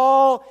were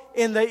all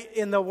in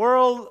the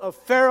world of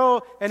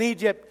Pharaoh and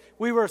Egypt.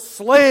 We were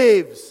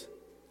slaves.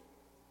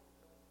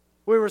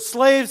 We were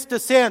slaves to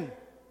sin.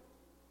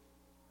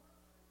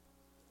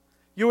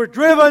 You were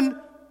driven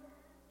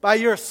by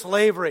your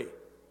slavery.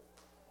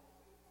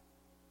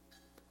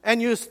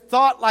 And you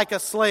thought like a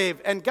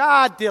slave. And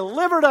God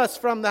delivered us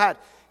from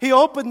that. He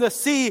opened the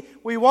sea,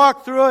 we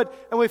walked through it,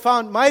 and we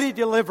found mighty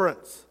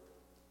deliverance.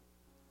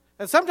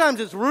 And sometimes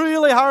it's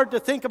really hard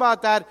to think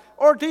about that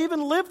or to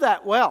even live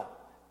that well.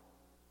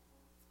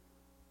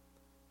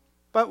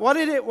 But what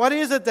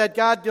is it that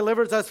God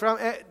delivered us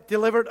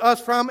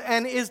from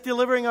and is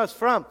delivering us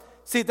from?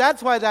 See,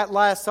 that's why that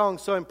last song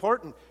is so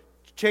important.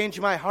 Change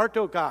my heart,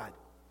 O God.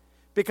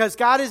 Because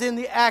God is in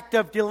the act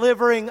of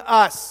delivering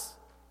us,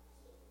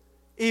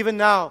 even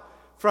now,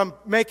 from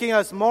making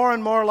us more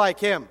and more like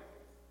Him.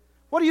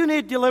 What do you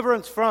need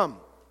deliverance from?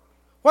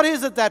 What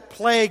is it that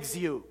plagues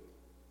you?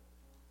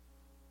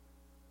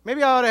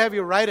 Maybe I ought to have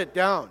you write it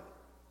down.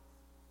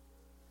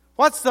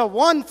 What's the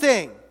one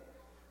thing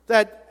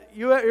that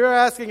you're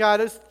asking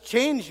God is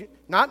change,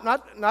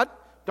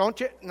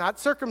 not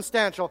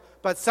circumstantial,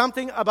 but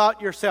something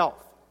about yourself?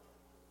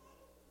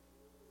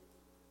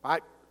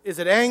 Is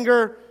it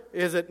anger?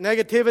 Is it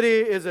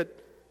negativity? Is it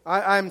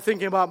I'm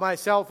thinking about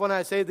myself when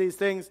I say these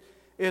things?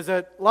 Is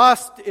it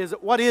lust?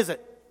 What is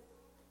it?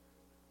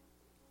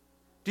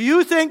 Do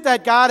you think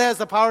that God has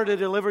the power to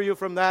deliver you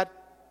from that?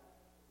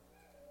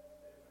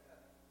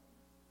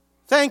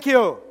 Thank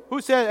you.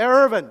 Who said?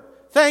 Irvin.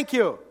 Thank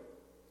you.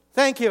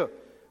 Thank you.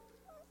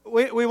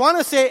 We want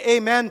to say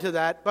amen to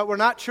that, but we're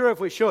not sure if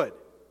we should.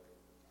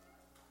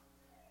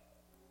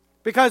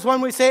 Because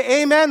when we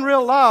say amen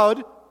real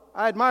loud,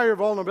 I admire your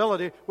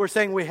vulnerability, we're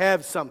saying we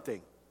have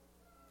something.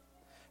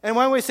 And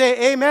when we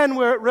say amen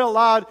real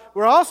loud,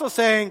 we're also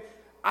saying,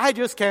 I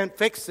just can't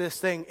fix this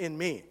thing in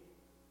me.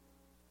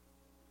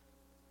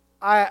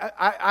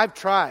 I've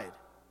tried.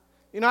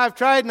 I've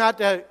tried not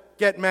to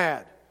get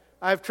mad.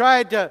 I've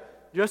tried to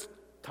just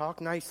talk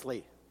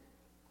nicely.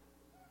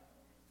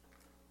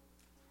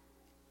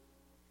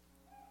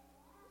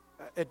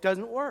 It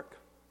doesn't work.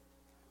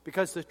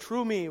 Because the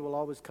true me will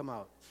always come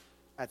out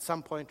at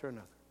some point or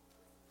another.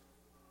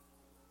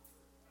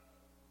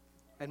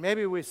 And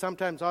maybe we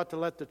sometimes ought to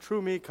let the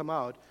true me come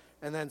out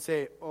and then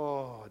say,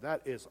 oh,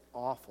 that is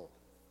awful.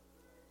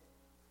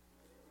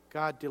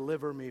 God,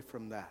 deliver me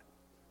from that.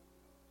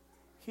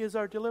 He is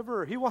our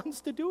deliverer. He wants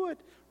to do it.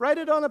 Write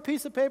it on a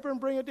piece of paper and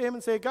bring it to Him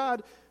and say,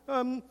 God,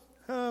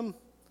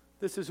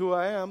 this is who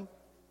I am.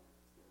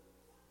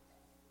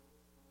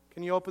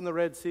 Can you open the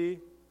Red Sea?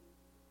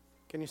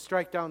 Can you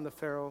strike down the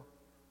Pharaoh?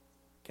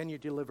 Can you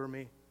deliver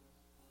me?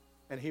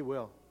 And He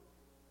will.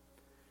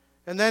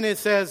 And then it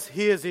says,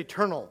 He is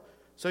eternal.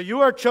 So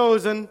you are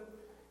chosen.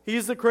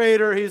 He's the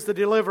creator. He's the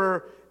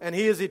deliverer. And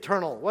He is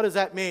eternal. What does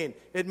that mean?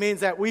 It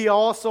means that we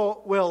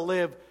also will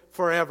live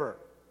forever.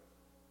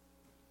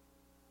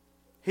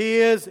 He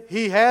is,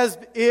 He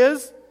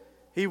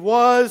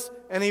was,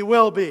 and He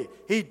will be.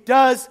 He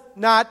does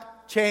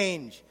not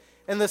change.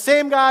 And the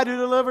same God who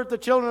delivered the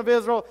children of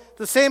Israel,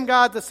 the same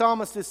God the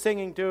psalmist is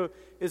singing to,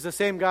 is the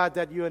same God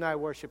that you and I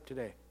worship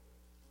today.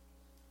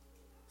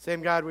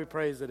 Same God we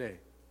praise today.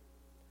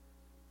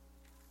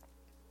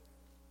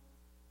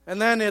 And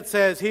then it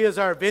says, He is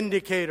our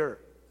vindicator.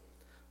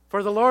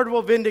 For the Lord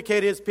will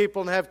vindicate His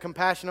people and have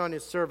compassion on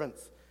His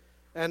servants.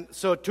 And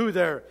so too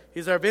there,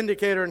 He's our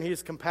vindicator and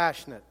He's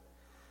compassionate.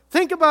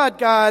 Think about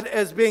God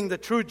as being the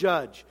true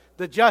judge,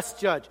 the just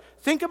judge.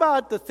 Think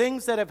about the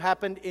things that have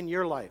happened in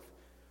your life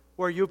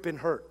where you've been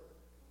hurt.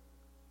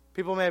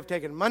 People may have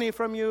taken money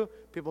from you.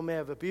 People may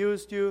have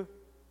abused you.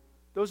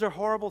 Those are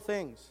horrible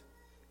things.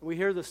 We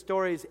hear the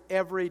stories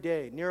every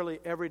day, nearly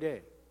every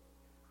day.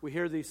 We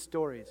hear these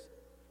stories.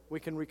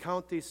 We can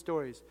recount these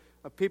stories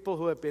of people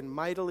who have been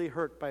mightily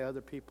hurt by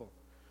other people.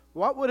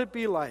 What would it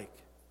be like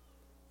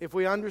if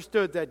we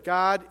understood that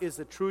God is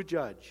the true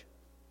judge?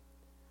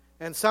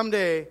 And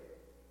someday,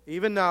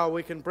 even now,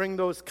 we can bring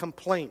those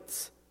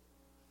complaints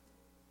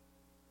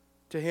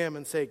to Him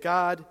and say,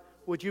 God,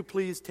 would you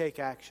please take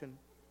action?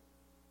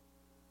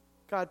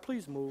 God,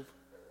 please move.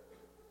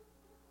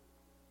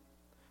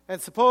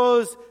 And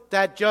suppose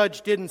that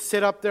judge didn't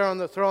sit up there on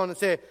the throne and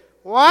say,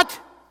 what?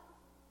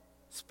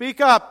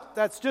 Speak up.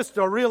 That's just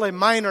a really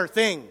minor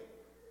thing.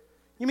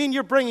 You mean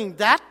you're bringing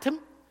that to me?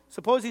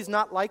 Suppose He's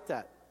not like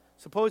that.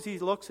 Suppose He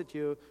looks at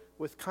you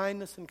with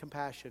kindness and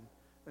compassion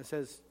and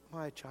says,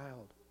 my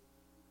child,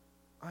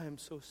 I am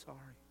so sorry.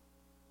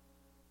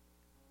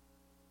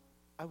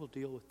 I will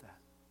deal with that.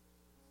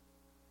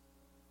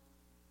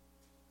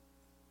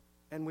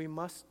 And we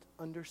must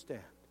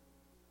understand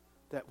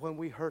that when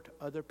we hurt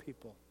other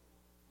people,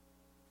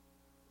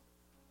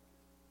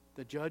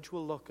 the judge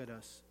will look at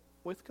us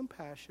with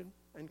compassion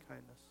and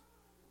kindness,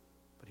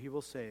 but He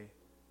will say,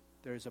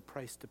 there is a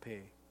price to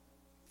pay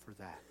for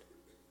that.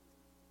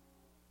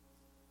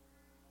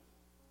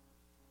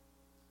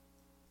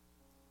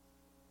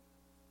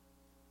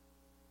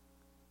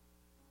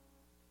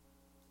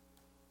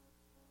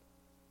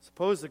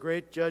 Suppose the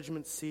great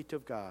judgment seat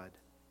of God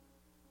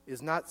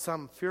is not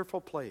some fearful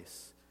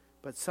place,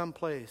 but some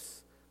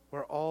place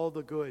where all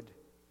the good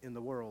in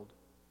the world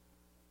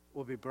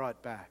will be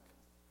brought back,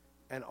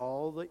 and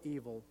all the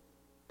evil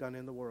done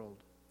in the world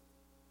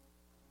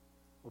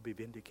will be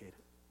vindicated.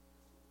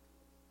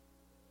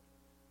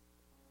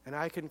 And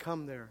I can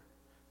come there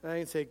and I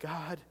can say,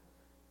 God,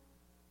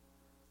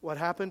 what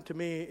happened to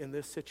me in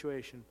this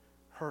situation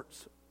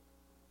hurts.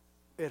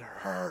 It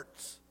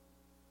hurts.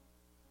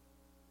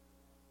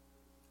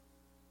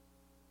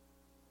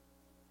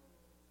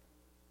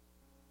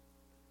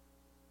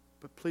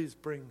 But please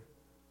bring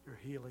your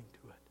healing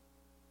to it.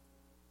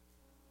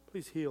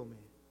 Please heal me.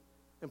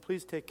 And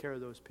please take care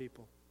of those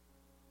people.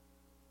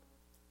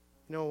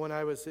 You know, when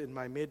I was in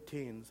my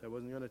mid-teens, I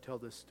wasn't going to tell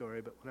this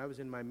story, but when I was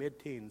in my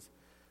mid-teens,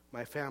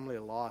 my family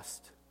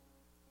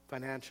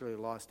financially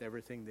lost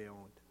everything they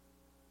owned.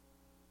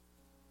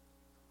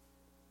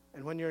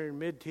 And when you're in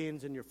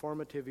mid-teens in your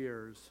formative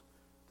years,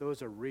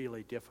 those are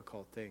really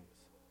difficult things.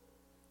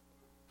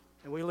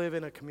 And we live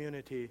in a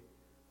community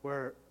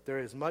where there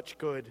is much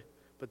good,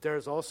 but there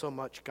is also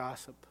much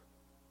gossip.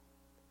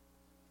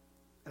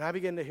 And I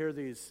began to hear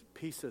these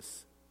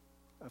pieces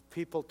of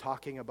people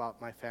talking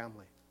about my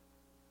family.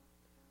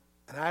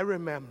 And I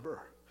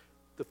remember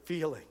the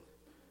feeling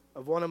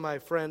of one of my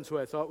friends who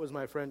I thought was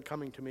my friend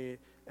coming to me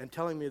and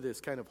telling me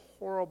this kind of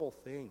horrible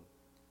thing.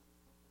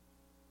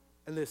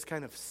 And this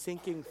kind of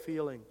sinking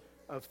feeling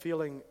of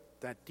feeling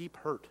that deep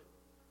hurt.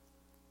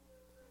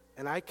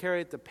 And I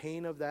carried the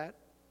pain of that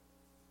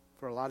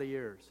for a lot of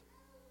years.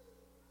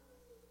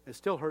 It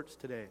still hurts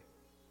today.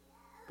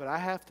 But I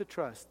have to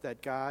trust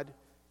that God,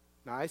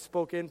 now I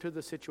spoke into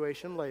the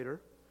situation later,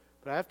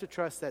 but I have to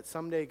trust that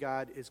someday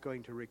God is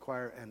going to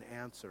require an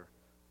answer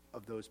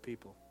of those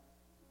people.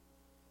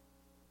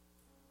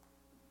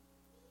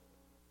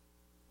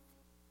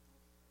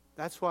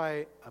 That's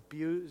why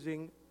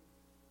abusing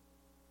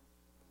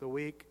the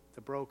weak,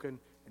 the broken,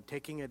 and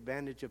taking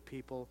advantage of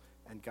people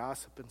and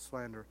gossip and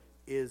slander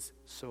is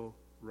so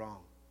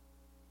wrong.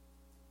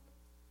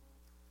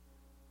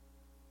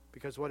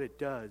 Because what it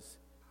does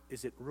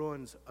is it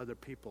ruins other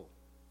people.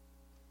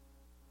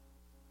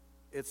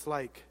 It's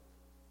like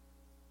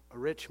a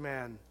rich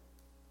man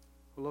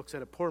who looks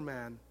at a poor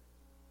man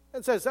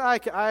and says,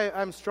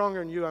 I'm stronger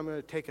than you, I'm going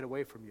to take it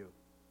away from you.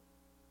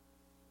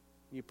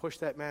 You push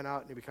that man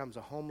out and he becomes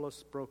a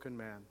homeless, broken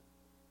man.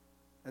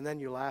 And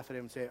then you laugh at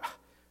him and say,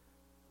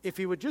 if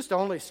he would just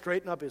only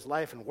straighten up his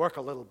life and work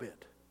a little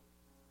bit,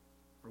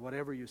 or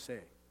whatever you say.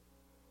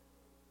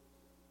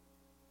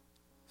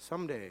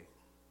 Someday,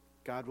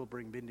 God will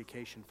bring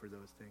vindication for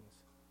those things.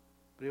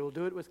 But He will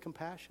do it with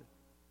compassion.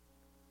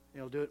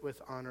 He'll do it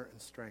with honor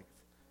and strength.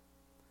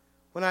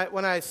 When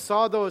I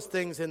saw those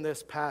things in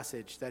this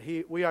passage, that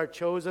we are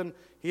chosen,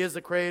 He is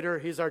the Creator,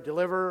 He's our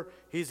deliverer,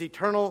 He's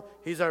eternal,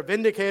 He's our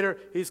vindicator,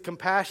 He's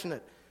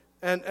compassionate.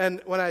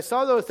 And when I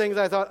saw those things,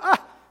 I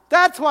thought,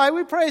 that's why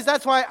we praise.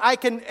 That's why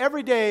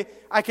every day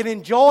I can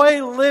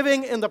enjoy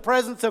living in the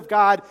presence of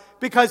God,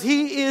 because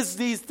He is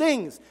these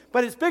things.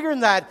 But it's bigger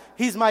than that.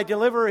 He's my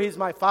deliverer, He's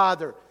my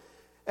Father.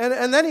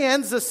 And then he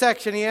ends the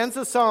section, he ends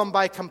the psalm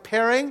by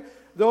comparing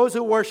those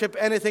who worship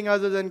anything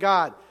other than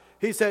God.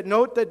 He said,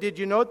 did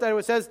you note that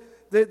it says,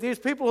 these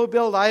people who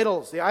build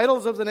idols, the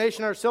idols of the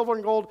nation are silver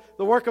and gold,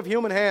 the work of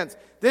human hands.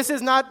 This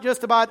is not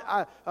just about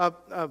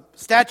a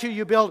statue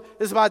you build.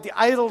 This is about the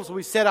idols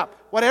we set up.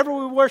 Whatever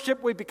we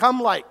worship, we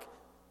become like.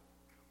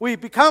 We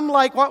become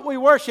like what we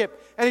worship.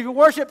 And if you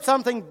worship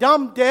something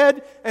dumb,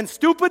 dead, and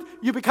stupid,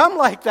 you become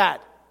like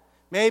that.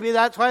 Maybe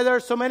that's why there are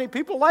so many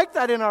people like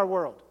that in our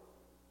world.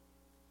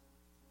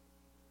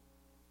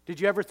 Did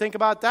you ever think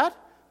about that?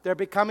 They're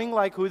becoming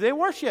like who they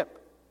worship.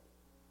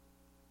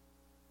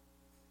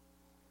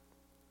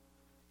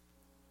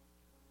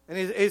 And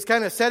he's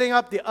kind of setting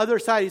up the other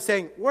side. He's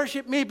saying,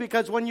 worship me,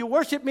 because when you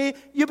worship me,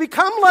 you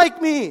become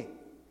like me.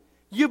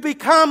 You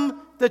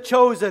become the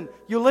chosen.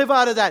 You live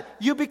out of that.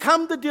 You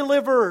become the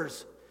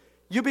deliverers.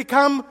 You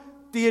become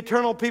the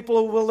eternal people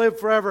who will live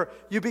forever.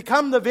 You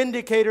become the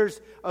vindicators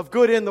of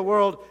good in the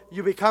world.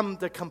 You become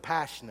the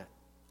compassionate.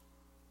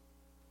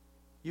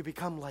 You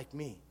become like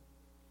me.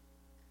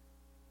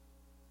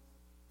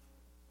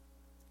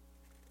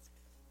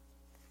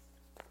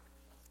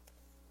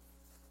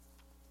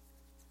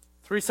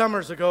 Three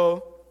summers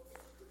ago,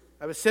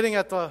 I was sitting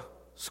at the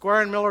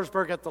square in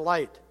Millersburg at the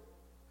light.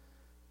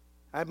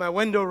 I had my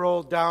window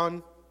rolled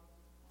down,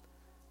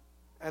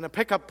 and a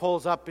pickup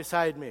pulls up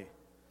beside me.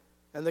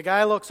 And the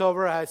guy looks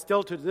over. I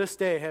still to this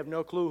day have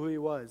no clue who he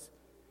was.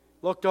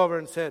 Looked over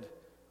and said,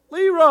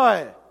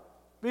 "Leroy,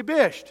 be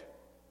bisht."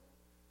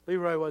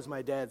 Leroy was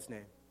my dad's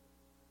name.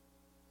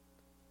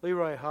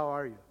 "Leroy, how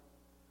are you?"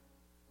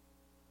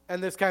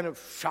 And this kind of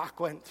shock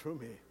went through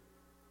me.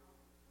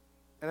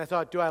 And I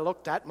thought, do I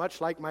look that much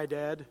like my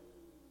dad?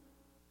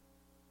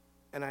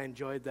 And I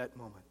enjoyed that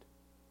moment.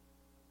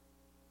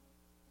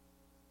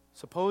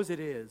 Suppose it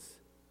is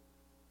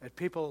that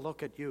people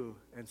look at you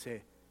and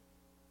say,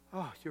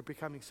 "Oh, you're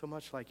becoming so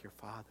much like your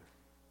father.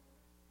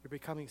 You're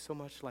becoming so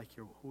much like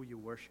who you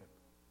worship.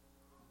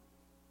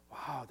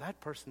 Wow, that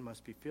person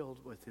must be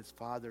filled with his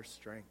father's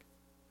strength,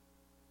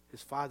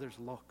 his father's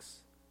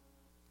looks,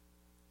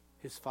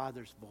 his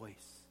father's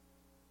voice,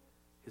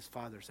 his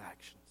father's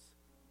actions.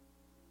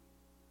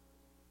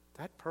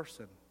 That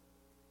person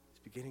is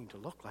beginning to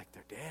look like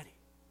their daddy."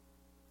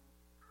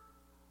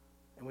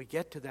 And we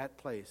get to that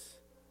place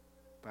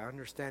by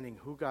understanding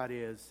who God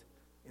is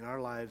in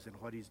our lives and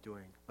what He's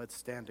doing. Let's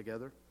stand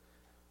together.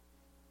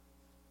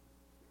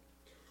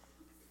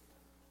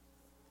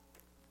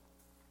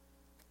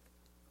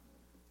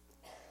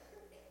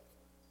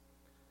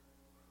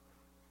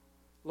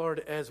 Lord,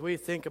 as we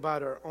think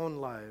about our own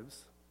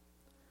lives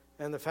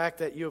and the fact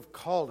that you've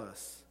called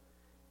us,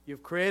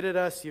 you've created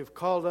us, you've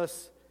called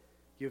us,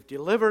 you've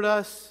delivered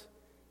us,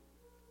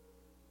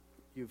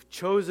 you've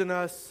chosen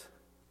us,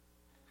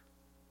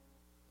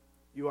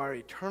 you are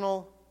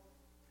eternal,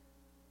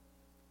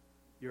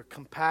 you're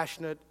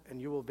compassionate,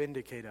 and you will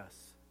vindicate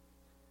us.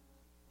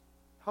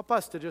 Help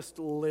us to just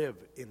live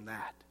in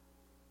that.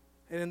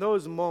 And in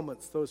those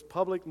moments, those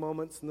public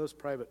moments and those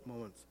private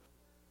moments,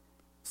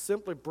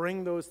 simply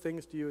bring those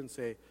things to you and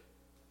say,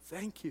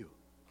 thank you.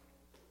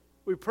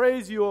 We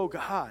praise you, O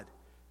God,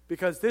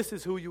 because this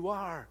is who you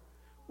are.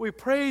 We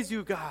praise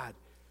you, God.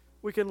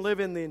 We can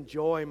live in the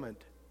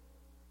enjoyment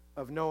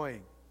of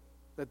knowing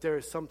that there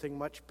is something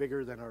much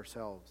bigger than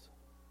ourselves.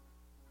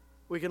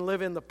 We can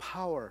live in the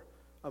power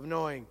of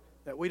knowing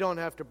that we don't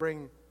have to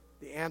bring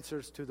the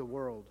answers to the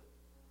world.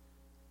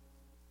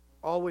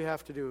 All we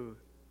have to do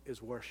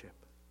is worship.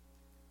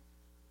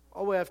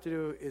 All we have to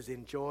do is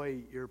enjoy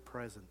your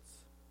presence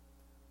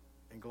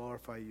and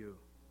glorify you.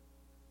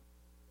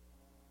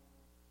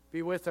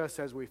 Be with us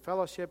as we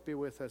fellowship. Be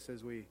with us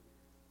as we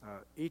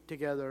eat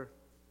together.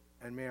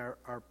 And may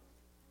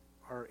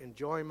our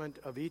enjoyment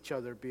of each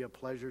other be a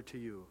pleasure to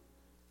you.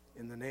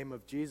 In the name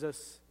of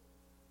Jesus,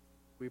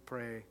 we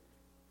pray.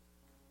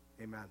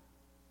 Amen.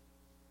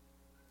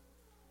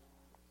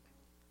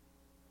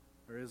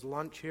 There is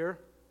lunch here,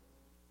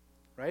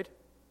 right?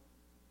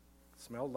 Smell